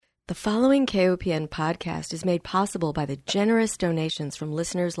The following KOPN podcast is made possible by the generous donations from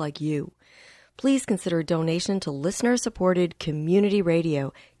listeners like you. Please consider a donation to listener-supported community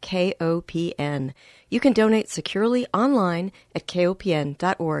radio, KOPN. You can donate securely online at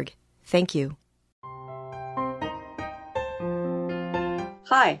kopn.org. Thank you.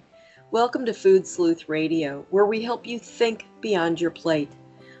 Hi, welcome to Food Sleuth Radio, where we help you think beyond your plate.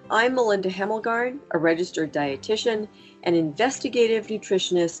 I'm Melinda Hemmelgarn, a registered dietitian and investigative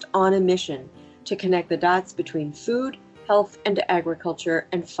nutritionist on a mission to connect the dots between food, health, and agriculture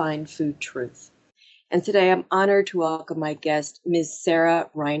and find food truth. And today I'm honored to welcome my guest, Ms. Sarah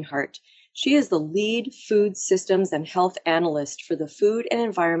Reinhart. She is the lead food systems and health analyst for the Food and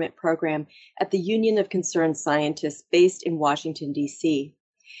Environment Program at the Union of Concerned Scientists based in Washington, D.C.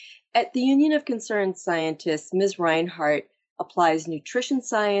 At the Union of Concerned Scientists, Ms. Reinhart applies nutrition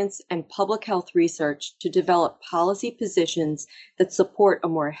science and public health research to develop policy positions that support a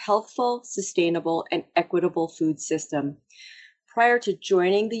more healthful, sustainable, and equitable food system. Prior to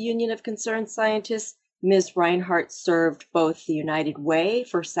joining the Union of Concerned Scientists, Ms. Reinhart served both the United Way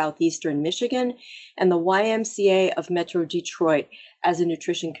for Southeastern Michigan and the YMCA of Metro Detroit as a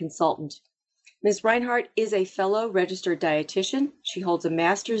nutrition consultant. Ms. Reinhart is a fellow registered dietitian. She holds a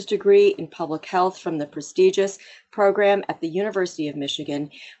master's degree in public health from the prestigious program at the University of Michigan,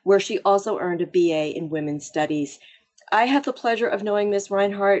 where she also earned a BA in women's studies. I have the pleasure of knowing Ms.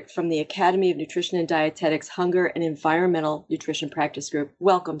 Reinhart from the Academy of Nutrition and Dietetics Hunger and Environmental Nutrition Practice Group.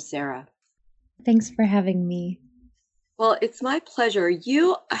 Welcome, Sarah. Thanks for having me. Well, it's my pleasure.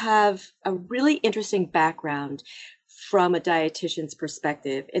 You have a really interesting background from a dietitian's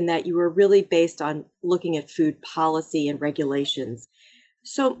perspective in that you were really based on looking at food policy and regulations.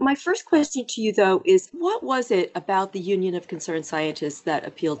 So my first question to you, though, is what was it about the Union of Concerned Scientists that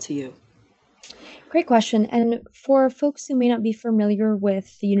appealed to you? Great question. And for folks who may not be familiar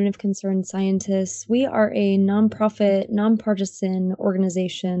with the Union of Concerned Scientists, we are a nonprofit, nonpartisan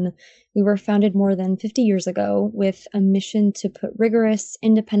organization. We were founded more than 50 years ago with a mission to put rigorous,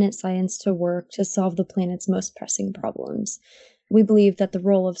 independent science to work to solve the planet's most pressing problems. We believe that the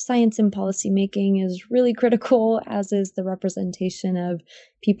role of science in policymaking is really critical, as is the representation of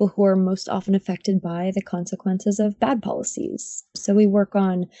people who are most often affected by the consequences of bad policies. So we work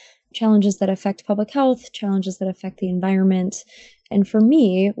on challenges that affect public health, challenges that affect the environment. And for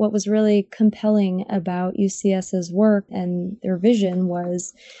me, what was really compelling about UCS's work and their vision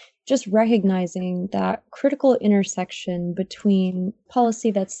was just recognizing that critical intersection between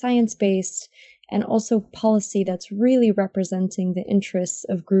policy that's science-based and also policy that's really representing the interests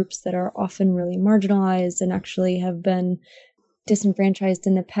of groups that are often really marginalized and actually have been disenfranchised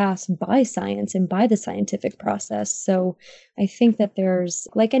in the past by science and by the scientific process. So I think that there's,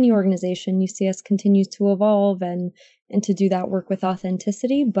 like any organization, UCS continues to evolve and to do that work with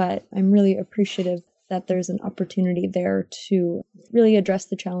authenticity, but I'm really appreciative that there's an opportunity there to really address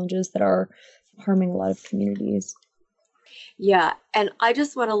the challenges that are harming a lot of communities. Yeah, and I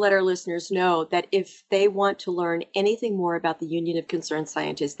just want to let our listeners know that if they want to learn anything more about the Union of Concerned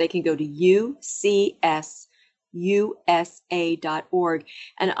Scientists, they can go to UCSUSA.org,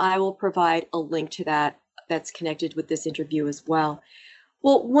 and I will provide a link to that that's connected with this interview as well.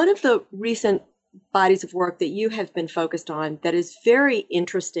 Well, one of the recent bodies of work that you have been focused on that is very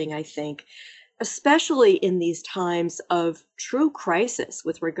interesting, I think, especially in these times of true crisis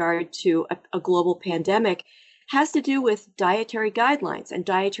with regard to a global pandemic, has to do with dietary guidelines and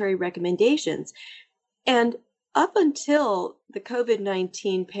dietary recommendations. And up until the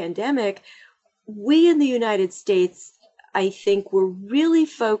COVID-19 pandemic, we in the United States, I think, were really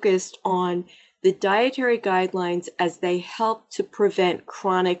focused on the dietary guidelines as they help to prevent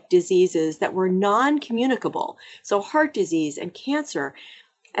chronic diseases that were non-communicable, so heart disease and cancer.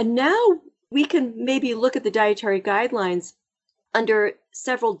 And now we can maybe look at the dietary guidelines under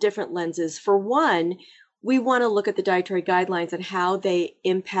several different lenses. For one, we want to look at the dietary guidelines and how they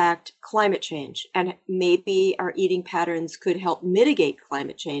impact climate change, and maybe our eating patterns could help mitigate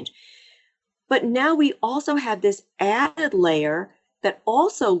climate change. But now we also have this added layer that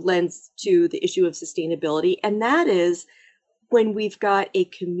also lends to the issue of sustainability, and that is when we've got a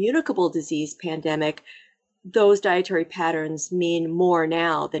communicable disease pandemic, those dietary patterns mean more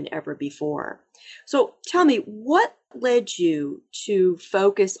now than ever before. So tell me, what led you to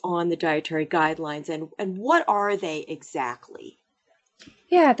focus on the dietary guidelines, and what are they exactly?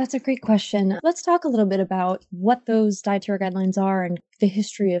 Yeah, that's a great question. Let's talk a little bit about what those dietary guidelines are and the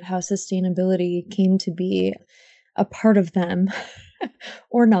history of how sustainability came to be a part of them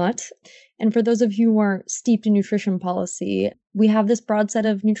or not. And for those of you who aren't steeped in nutrition policy, we have this broad set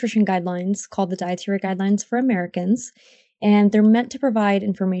of nutrition guidelines called the Dietary Guidelines for Americans. and they're meant to provide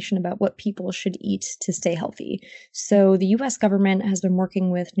information about what people should eat to stay healthy. So the US government has been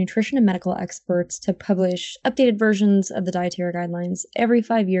working with nutrition and medical experts to publish updated versions of the dietary guidelines every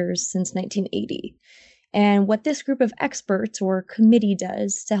 5 years since 1980. And what this group of experts or committee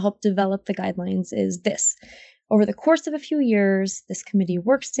does to help develop the guidelines is this. Over the course of a few years, this committee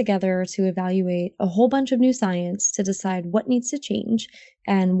works together to evaluate a whole bunch of new science to decide what needs to change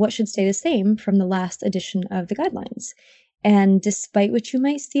and what should stay the same from the last edition of the guidelines. And despite what you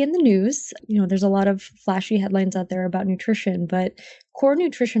might see in the news, there's a lot of flashy headlines out there about nutrition, but core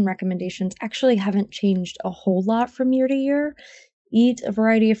nutrition recommendations actually haven't changed a whole lot from year to year. Eat a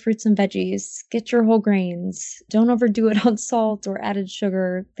variety of fruits and veggies, get your whole grains, don't overdo it on salt or added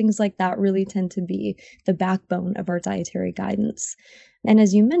sugar. Things like that really tend to be the backbone of our dietary guidance. And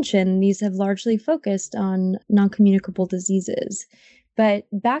as you mentioned, these have largely focused on non-communicable diseases. But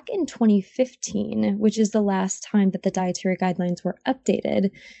back in 2015, which is the last time that the dietary guidelines were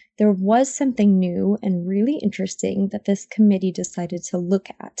updated, there was something new and really interesting that this committee decided to look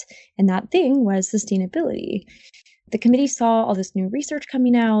at. And that thing was sustainability. The committee saw all this new research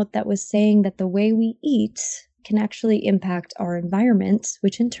coming out that was saying that the way we eat can actually impact our environment,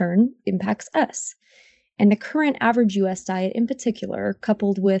 which in turn impacts us. And the current average US diet in particular,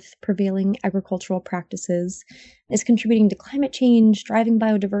 coupled with prevailing agricultural practices, is contributing to climate change, driving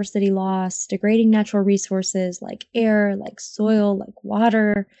biodiversity loss, degrading natural resources like air, like soil, like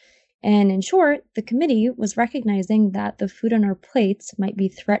water. And in short, the committee was recognizing that the food on our plates might be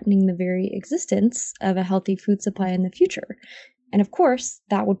threatening the very existence of a healthy food supply in the future. And of course,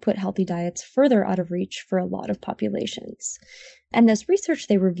 that would put healthy diets further out of reach for a lot of populations. And this research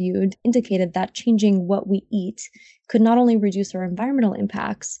they reviewed indicated that changing what we eat could not only reduce our environmental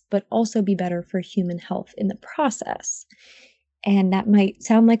impacts, but also be better for human health in the process. And that might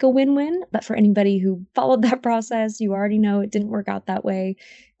sound like a win-win, but for anybody who followed that process, you already know it didn't work out that way.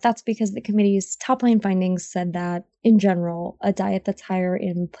 That's because the committee's top-line findings said that, in general, a diet that's higher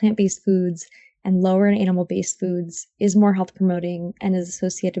in plant-based foods and lower in animal-based foods is more health-promoting and is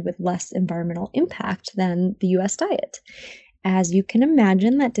associated with less environmental impact than the US diet. As you can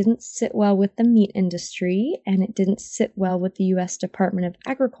imagine, that didn't sit well with the meat industry, and it didn't sit well with the US Department of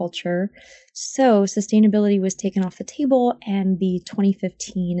Agriculture. So sustainability was taken off the table, and the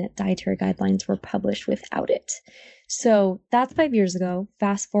 2015 dietary guidelines were published without it. So that's 5 years ago.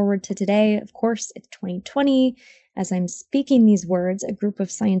 Fast forward to today, of course, it's 2020. As I'm speaking these words, a group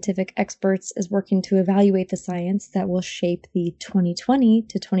of scientific experts is working to evaluate the science that will shape the 2020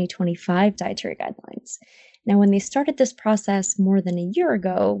 to 2025 dietary guidelines. Now, when they started this process more than a year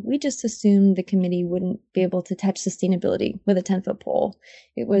ago, we just assumed the committee wouldn't be able to touch sustainability with a 10-foot pole.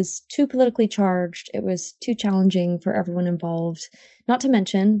 It was too politically charged. It was too challenging for everyone involved. Not to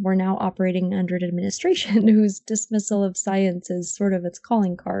mention, we're now operating under an administration whose dismissal of science is sort of its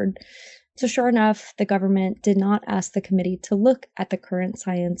calling card. So sure enough, the government did not ask the committee to look at the current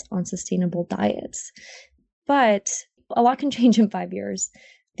science on sustainable diets. But a lot can change in 5 years.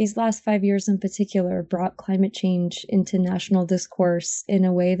 These last 5 years in particular brought climate change into national discourse in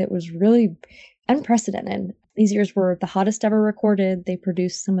a way that was really unprecedented. These years were the hottest ever recorded. They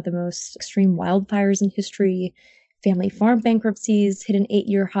produced some of the most extreme wildfires in history. Family farm bankruptcies hit an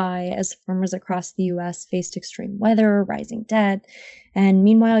 8-year high as farmers across the US faced extreme weather, rising debt. And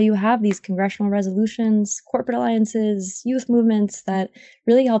meanwhile, you have these congressional resolutions, corporate alliances, youth movements that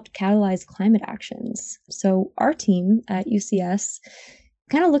really helped catalyze climate actions. So our team at UCS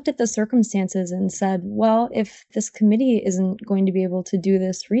kind of looked at the circumstances and said, well, if this committee isn't going to be able to do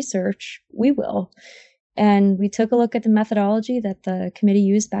this research, we will. And we took a look at the methodology that the committee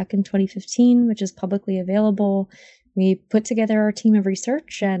used back in 2015, which is publicly available. We put together our team of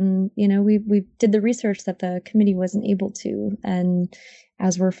research and, we did the research that the committee wasn't able to. And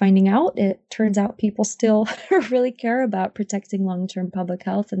as we're finding out, it turns out people still really care about protecting long-term public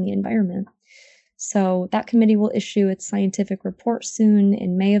health and the environment. So that committee will issue its scientific report soon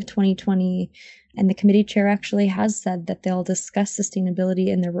in May of 2020. And the committee chair actually has said that they'll discuss sustainability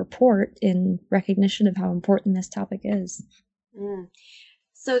in their report in recognition of how important this topic is.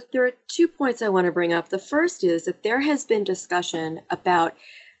 So there are 2 points I want to bring up. The first is that there has been discussion about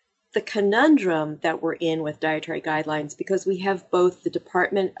the conundrum that we're in with dietary guidelines because we have both the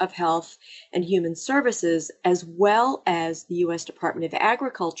Department of Health and Human Services as well as the U.S. Department of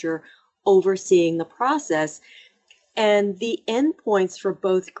Agriculture overseeing the process. And the endpoints for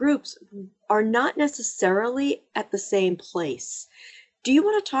both groups are not necessarily at the same place. Do you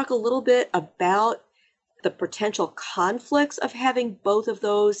want to talk a little bit about the potential conflicts of having both of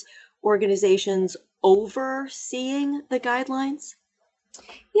those organizations overseeing the guidelines?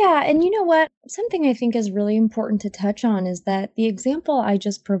 Yeah, and you know what? Something I think is really important to touch on is that the example I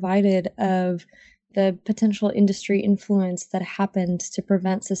just provided of the potential industry influence that happened to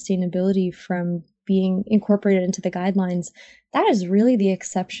prevent sustainability from being incorporated into the guidelines, that is really the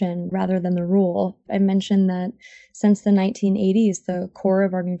exception rather than the rule. I mentioned that since the 1980s, the core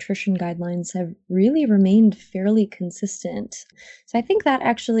of our nutrition guidelines have really remained fairly consistent. So I think that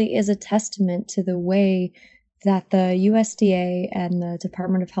actually is a testament to the way that the USDA and the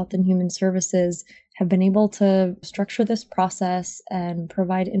Department of Health and Human Services have been able to structure this process and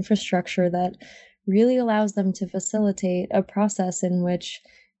provide infrastructure that really allows them to facilitate a process in which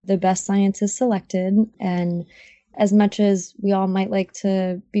the best science is selected. And as much as we all might like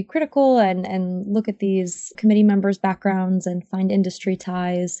to be critical and look at these committee members' backgrounds and find industry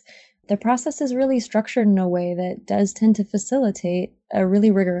ties, the process is really structured in a way that does tend to facilitate a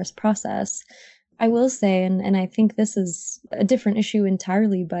really rigorous process. I will say, and I think this is a different issue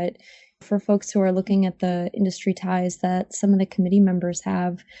entirely, but for folks who are looking at the industry ties that some of the committee members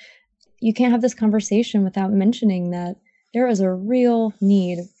have, you can't have this conversation without mentioning that there is a real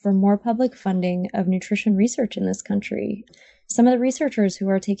need for more public funding of nutrition research in this country. Some of the researchers who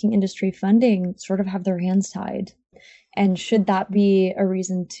are taking industry funding sort of have their hands tied. And should that be a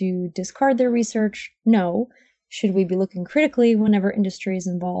reason to discard their research? No. Should we be looking critically whenever industry is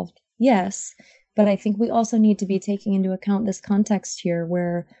involved? Yes. But I think we also need to be taking into account this context here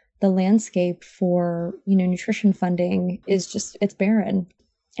where the landscape for, nutrition funding is just, it's barren.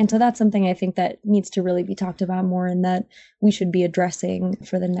 And so that's something I think that needs to really be talked about more and that we should be addressing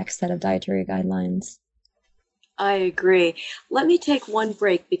for the next set of dietary guidelines. I agree. Let me take one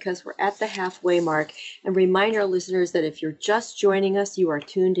break because we're at the halfway mark and remind our listeners that if you're just joining us, you are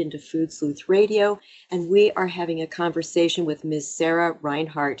tuned into Food Sleuth Radio, and we are having a conversation with Ms. Sarah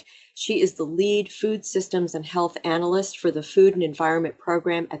Reinhart. She is the lead food systems and health analyst for the Food and Environment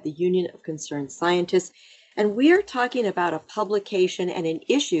Program at the Union of Concerned Scientists. And we are talking about a publication and an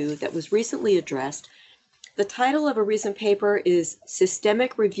issue that was recently addressed. The title of a recent paper is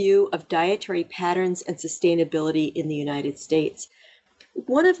Systemic Review of Dietary Patterns and Sustainability in the United States.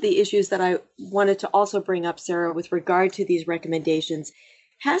 One of the issues that I wanted to also bring up, Sarah, with regard to these recommendations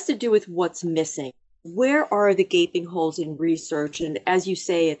has to do with what's missing. Where are the gaping holes in research? And as you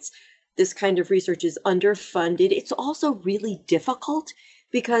say, this kind of research is underfunded. It's also really difficult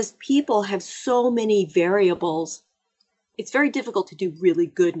because people have so many variables. It's very difficult to do really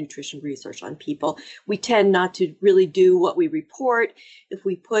good nutrition research on people. We tend not to really do what we report. If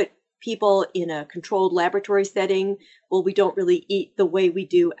we put people in a controlled laboratory setting, well, we don't really eat the way we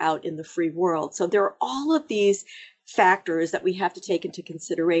do out in the free world. So there are all of these factors that we have to take into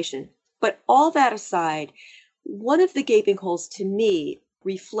consideration. But all that aside, one of the gaping holes to me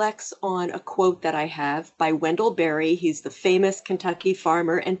reflects on a quote that I have by Wendell Berry. He's the famous Kentucky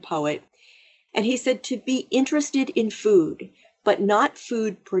farmer and poet. And he said, to be interested in food, but not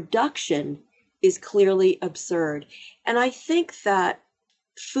food production, is clearly absurd. And I think that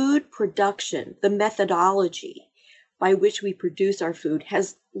food production, the methodology by which we produce our food,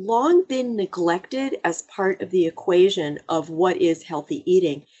 has long been neglected as part of the equation of what is healthy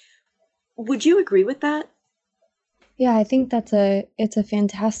eating. Would you agree with that? Yeah, I think it's a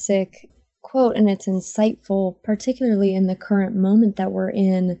fantastic quote and it's insightful, particularly in the current moment that we're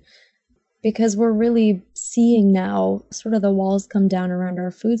in, because we're really seeing now sort of the walls come down around our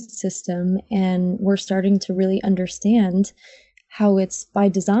food system, and we're starting to really understand how it's by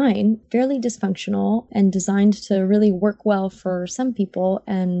design fairly dysfunctional and designed to really work well for some people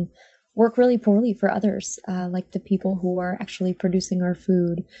and work really poorly for others, like the people who are actually producing our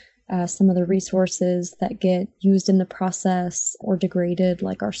food. Some of the resources that get used in the process or degraded,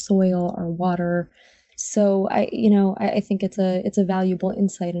 like our soil, our water. So I think it's a valuable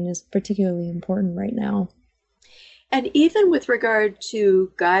insight and is particularly important right now. And even with regard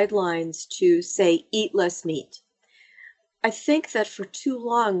to guidelines to say eat less meat, I think that for too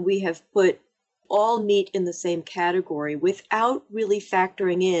long we have put all meat in the same category without really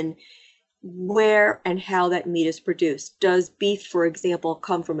factoring in where and how that meat is produced. Does beef, for example,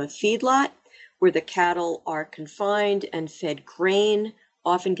 come from a feedlot where the cattle are confined and fed grain,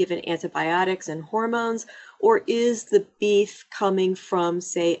 often given antibiotics and hormones, or is the beef coming from,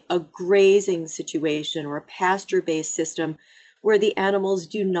 say, a grazing situation or a pasture-based system where the animals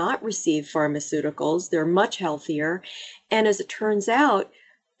do not receive pharmaceuticals? They're much healthier. And as it turns out,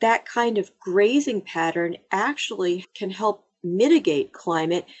 that kind of grazing pattern actually can help mitigate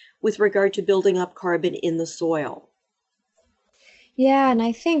climate with regard to building up carbon in the soil. Yeah, and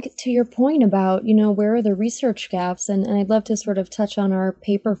I think to your point about, where are the research gaps, and I'd love to sort of touch on our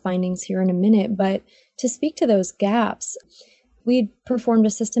paper findings here in a minute, but to speak to those gaps, We performed a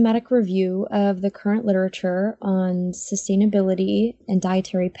systematic review of the current literature on sustainability and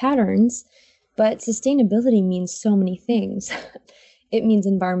dietary patterns, but sustainability means so many things. It means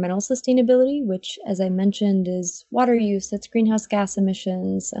environmental sustainability, which, as I mentioned, is water use, it's greenhouse gas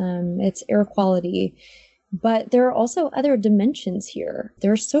emissions, it's air quality. But there are also other dimensions here.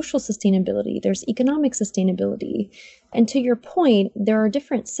 There's social sustainability, there's economic sustainability. And to your point, there are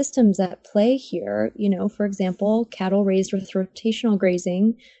different systems at play here. For example, cattle raised with rotational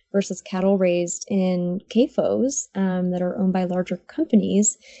grazing versus cattle raised in CAFOs that are owned by larger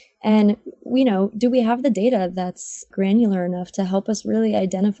companies. And, do we have the data that's granular enough to help us really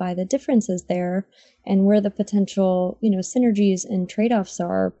identify the differences there and where the potential, synergies and trade-offs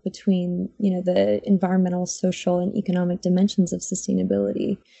are between, the environmental, social, and economic dimensions of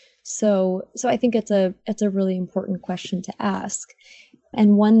sustainability? So I think it's a really important question to ask.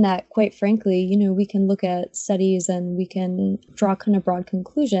 And one that, quite frankly, we can look at studies and we can draw kind of broad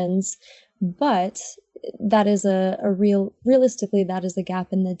conclusions, but that is realistically, that is a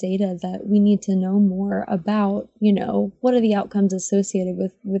gap in the data that we need to know more about, what are the outcomes associated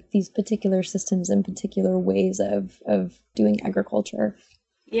with these particular systems and particular ways of doing agriculture.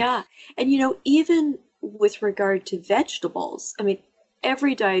 Yeah. And, even with regard to vegetables,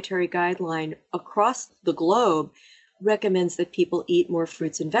 every dietary guideline across the globe recommends that people eat more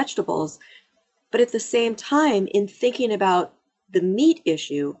fruits and vegetables. But at the same time, in thinking about the meat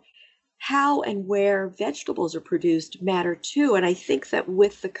issue, how and where vegetables are produced matter too. And I think that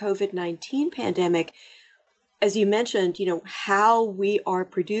with the COVID-19 pandemic, as you mentioned, how we are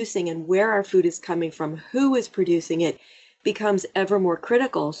producing and where our food is coming from, who is producing it, becomes ever more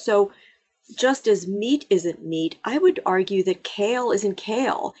critical. So just as meat isn't meat, I would argue that kale isn't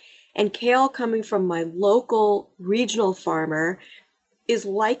kale. And kale coming from my local regional farmer is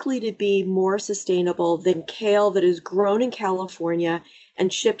likely to be more sustainable than kale that is grown in California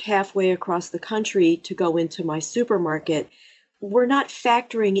and shipped halfway across the country to go into my supermarket. We're not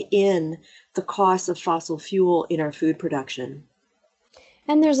factoring in the cost of fossil fuel in our food production.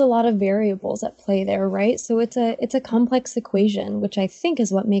 And there's a lot of variables at play there, right? So it's a complex equation, which I think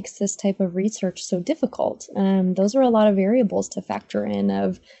is what makes this type of research so difficult. Those are a lot of variables to factor in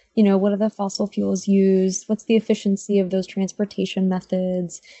of, what are the fossil fuels used? What's the efficiency of those transportation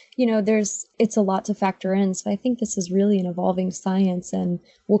methods? It's a lot to factor in. So I think this is really an evolving science, and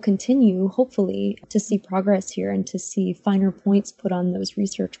we'll continue, hopefully, to see progress here and to see finer points put on those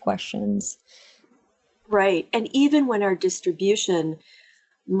research questions. Right. And even when our distribution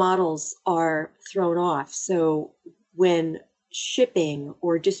models are thrown off, so when shipping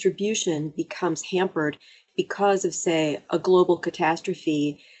or distribution becomes hampered because of, say, a global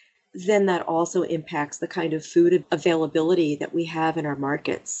catastrophe, then that also impacts the kind of food availability that we have in our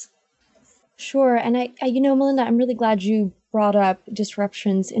markets. Sure. And I Melinda, I'm really glad you brought up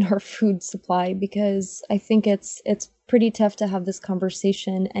disruptions in our food supply, because I think it's pretty tough to have this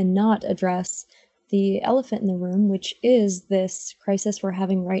conversation and not address the elephant in the room, which is this crisis we're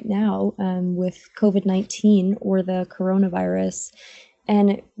having right now with COVID-19 or the coronavirus.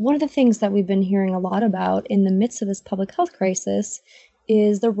 And one of the things that we've been hearing a lot about in the midst of this public health crisis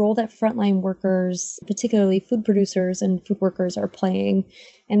is the role that frontline workers, particularly food producers and food workers, are playing.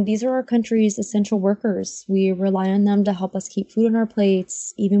 And these are our country's essential workers. We rely on them to help us keep food on our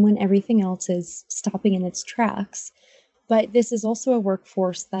plates, even when everything else is stopping in its tracks. But this is also a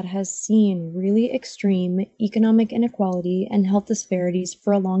workforce that has seen really extreme economic inequality and health disparities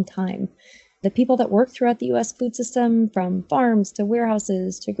for a long time. The people that work throughout the U.S. food system, from farms to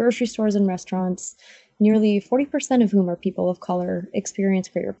warehouses to grocery stores and restaurants, nearly 40% of whom are people of color, experience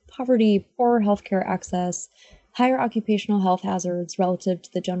greater poverty, poorer healthcare access, higher occupational health hazards relative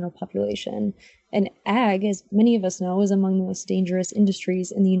to the general population. And ag, as many of us know, is among the most dangerous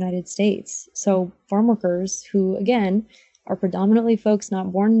industries in the United States. So farm workers who, again, are predominantly folks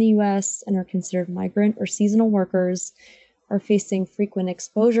not born in the U.S. and are considered migrant or seasonal workers, are facing frequent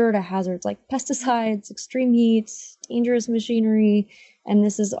exposure to hazards like pesticides, extreme heat, dangerous machinery, and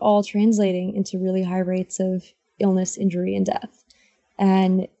this is all translating into really high rates of illness, injury, and death.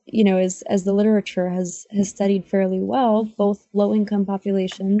 And, as the literature has studied fairly well, both low-income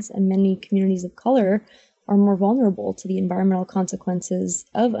populations and many communities of color are more vulnerable to the environmental consequences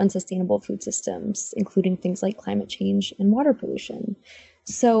of unsustainable food systems, including things like climate change and water pollution.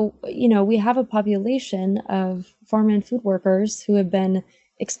 So, we have a population of farm and food workers who have been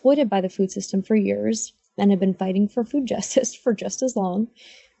exploited by the food system for years and have been fighting for food justice for just as long.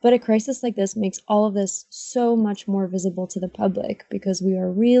 But a crisis like this makes all of this so much more visible to the public, because we are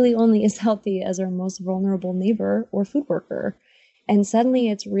really only as healthy as our most vulnerable neighbor or food worker. And suddenly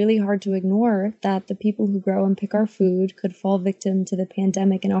it's really hard to ignore that the people who grow and pick our food could fall victim to the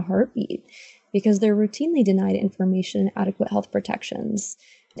pandemic in a heartbeat because they're routinely denied information and adequate health protections.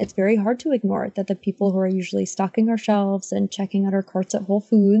 It's very hard to ignore that the people who are usually stocking our shelves and checking out our carts at Whole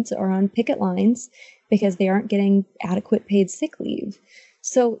Foods are on picket lines because they aren't getting adequate paid sick leave.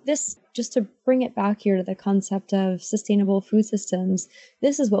 So this, just to bring it back here to the concept of sustainable food systems,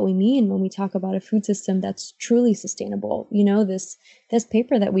 this is what we mean when we talk about a food system that's truly sustainable. You know, this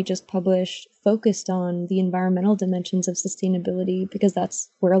paper that we just published focused on the environmental dimensions of sustainability because that's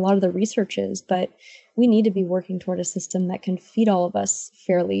where a lot of the research is. But we need to be working toward a system that can feed all of us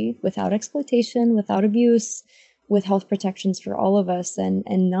fairly, without exploitation, without abuse, with health protections for all of us, and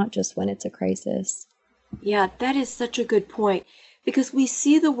not just when it's a crisis. Yeah, that is such a good point because we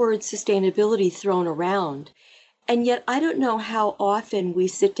see the word sustainability thrown around. And yet, I don't know how often we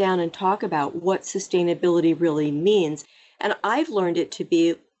sit down and talk about what sustainability really means. And I've learned it to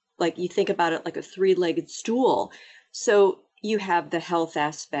be like you think about it like a three-legged stool. So you have the health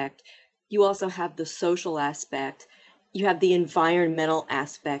aspect, you also have the social aspect, you have the environmental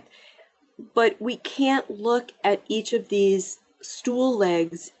aspect. But we can't look at each of these stool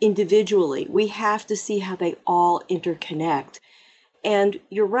legs individually. We have to see how they all interconnect. And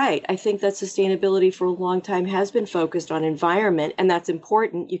you're right. I think that sustainability for a long time has been focused on environment, and that's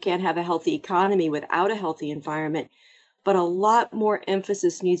important. You can't have a healthy economy without a healthy environment. But a lot more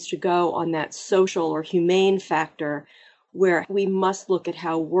emphasis needs to go on that social or humane factor, where we must look at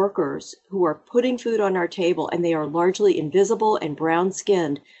how workers who are putting food on our table, and they are largely invisible and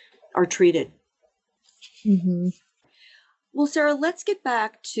brown-skinned, are treated. Mm-hmm. Well, Sarah, let's get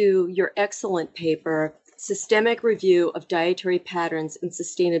back to your excellent paper, Systemic Review of Dietary Patterns and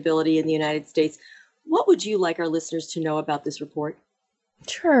Sustainability in the United States. What would you like our listeners to know about this report?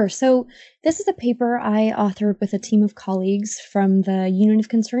 Sure. So this is a paper I authored with a team of colleagues from the Union of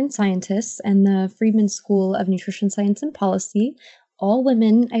Concerned Scientists and the Friedman School of Nutrition Science and Policy, all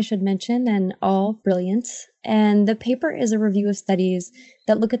women, I should mention, and all brilliant. And the paper is a review of studies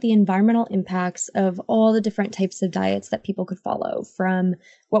that look at the environmental impacts of all the different types of diets that people could follow, from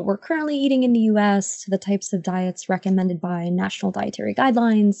what we're currently eating in the US to the types of diets recommended by national dietary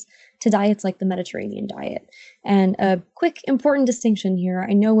guidelines to diets like the Mediterranean diet. And a quick important distinction here.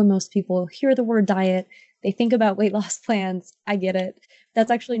 I know when most people hear the word diet, they think about weight loss plans. I get it.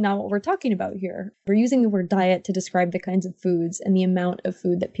 That's actually not what we're talking about here. We're using the word diet to describe the kinds of foods and the amount of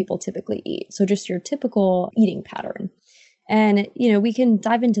food that people typically eat. So just your typical eating pattern. And, you know, we can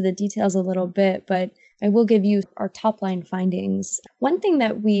dive into the details a little bit, but I will give you our top line findings. One thing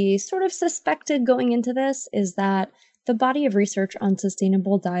that we sort of suspected going into this is that the body of research on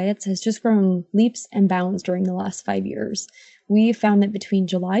sustainable diets has just grown leaps and bounds during the last 5 years. We found that between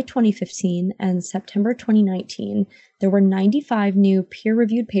July 2015 and September 2019, there were 95 new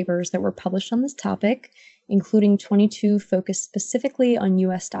peer-reviewed papers that were published on this topic, including 22 focused specifically on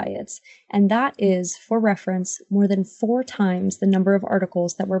U.S. diets. And that is, for reference, more than 4 times the number of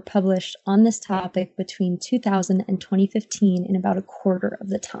articles that were published on this topic between 2000 and 2015 in about a quarter of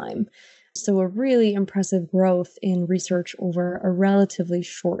the time. So a really impressive growth in research over a relatively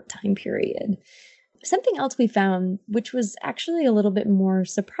short time period. Something else we found, which was actually a little bit more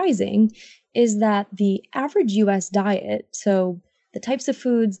surprising, is that the average U.S. diet, so the types of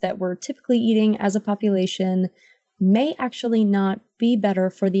foods that we're typically eating as a population, may actually not be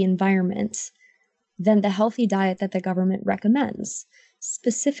better for the environment than the healthy diet that the government recommends.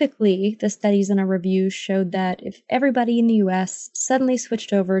 Specifically, the studies in our review showed that if everybody in the U.S. suddenly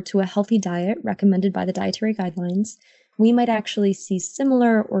switched over to a healthy diet recommended by the dietary guidelines, we might actually see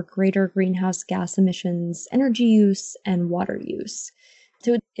similar or greater greenhouse gas emissions, energy use, and water use.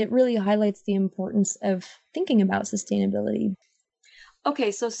 So it really highlights the importance of thinking about sustainability.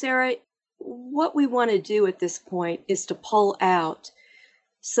 Okay, so Sarah, what we want to do at this point is to pull out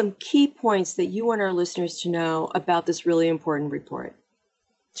some key points that you want our listeners to know about this really important report.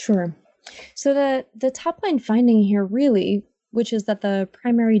 Sure. So the top line finding here really, which is that the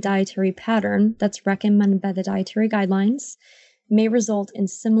primary dietary pattern that's recommended by the dietary guidelines may result in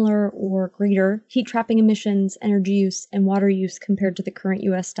similar or greater heat trapping emissions, energy use, and water use compared to the current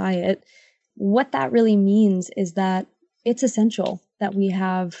U.S. diet. What that really means is that it's essential that we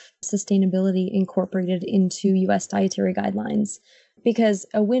have sustainability incorporated into U.S. dietary guidelines, because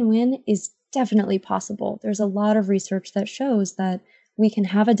a win-win is definitely possible. There's a lot of research that shows that we can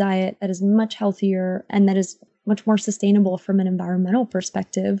have a diet that is much healthier and that is much more sustainable from an environmental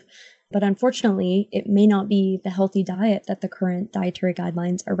perspective. But unfortunately, it may not be the healthy diet that the current dietary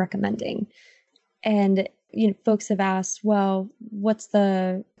guidelines are recommending. And folks have asked, well, what's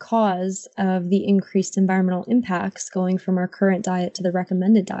the cause of the increased environmental impacts going from our current diet to the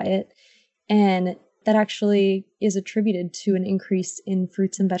recommended diet? And that actually is attributed to an increase in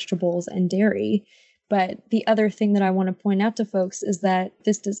fruits and vegetables and dairy. But the other thing that I want to point out to folks is that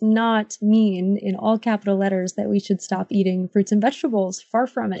this does not mean in all capital letters that we should stop eating fruits and vegetables. Far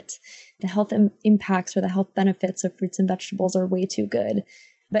from it. The health impacts or the health benefits of fruits and vegetables are way too good.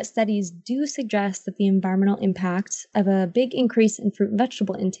 But studies do suggest that the environmental impact of a big increase in fruit and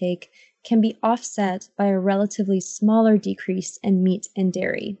vegetable intake can be offset by a relatively smaller decrease in meat and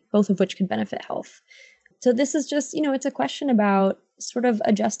dairy, both of which could benefit health. So this is just, it's a question about sort of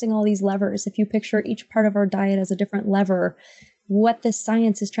adjusting all these levers. If you picture each part of our diet as a different lever, what this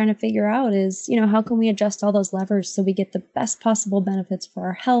science is trying to figure out is, how can we adjust all those levers so we get the best possible benefits for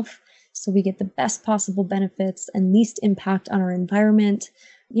our health, so we get the best possible benefits and least impact on our environment,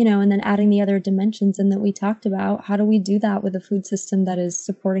 and then adding the other dimensions in that we talked about. How do we do that with a food system that is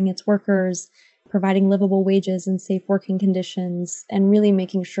supporting its workers, providing livable wages and safe working conditions, and really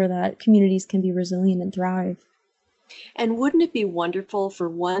making sure that communities can be resilient and thrive? And wouldn't it be wonderful for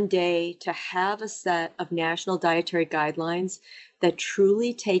one day to have a set of national dietary guidelines that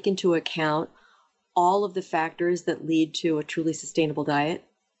truly take into account all of the factors that lead to a truly sustainable diet?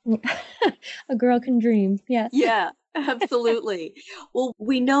 A girl can dream. Yes. Yeah, absolutely. Well,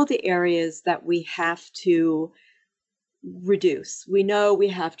 we know the areas that we have to reduce. We know we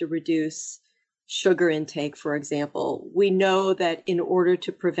have to reduce sugar intake, for example. We know that in order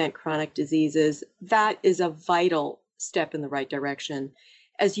to prevent chronic diseases, that is a vital step in the right direction.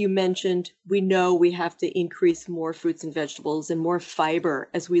 As you mentioned, we know we have to increase more fruits and vegetables and more fiber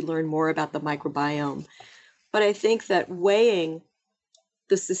as we learn more about the microbiome. But I think that weighing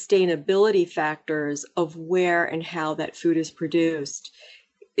the sustainability factors of where and how that food is produced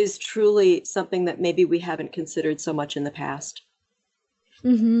is truly something that maybe we haven't considered so much in the past.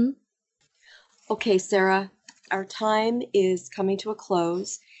 Mm-hmm. Okay, Sarah, our time is coming to a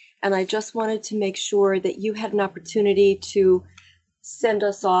close, and I just wanted to make sure that you had an opportunity to send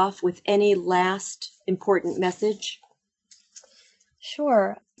us off with any last important message.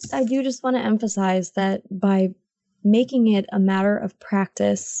 Sure. I do just want to emphasize that by making it a matter of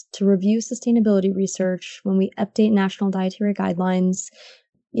practice to review sustainability research when we update national dietary guidelines,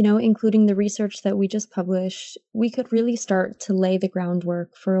 including the research that we just published, we could really start to lay the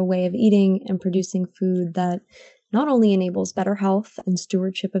groundwork for a way of eating and producing food that not only enables better health and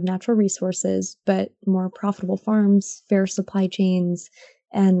stewardship of natural resources, but more profitable farms, fair supply chains,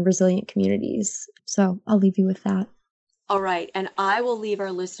 and resilient communities. So I'll leave you with that. All right, and I will leave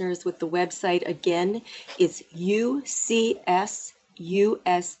our listeners with the website again. It's ucsusa.org,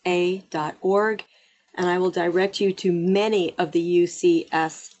 and I will direct you to many of the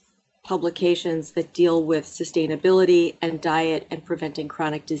UCS publications that deal with sustainability and diet and preventing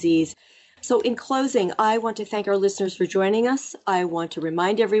chronic disease. So in closing, I want to thank our listeners for joining us. I want to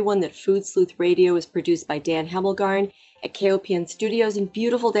remind everyone that Food Sleuth Radio is produced by Dan Hemmelgarn at KOPN Studios in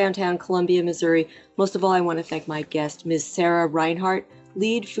beautiful downtown Columbia, Missouri. Most of all, I want to thank my guest, Ms. Sarah Reinhart,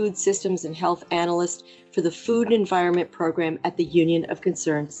 Lead Food Systems and Health Analyst for the Food and Environment Program at the Union of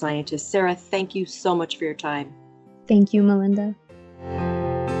Concerned Scientists. Sarah, thank you so much for your time. Thank you, Melinda.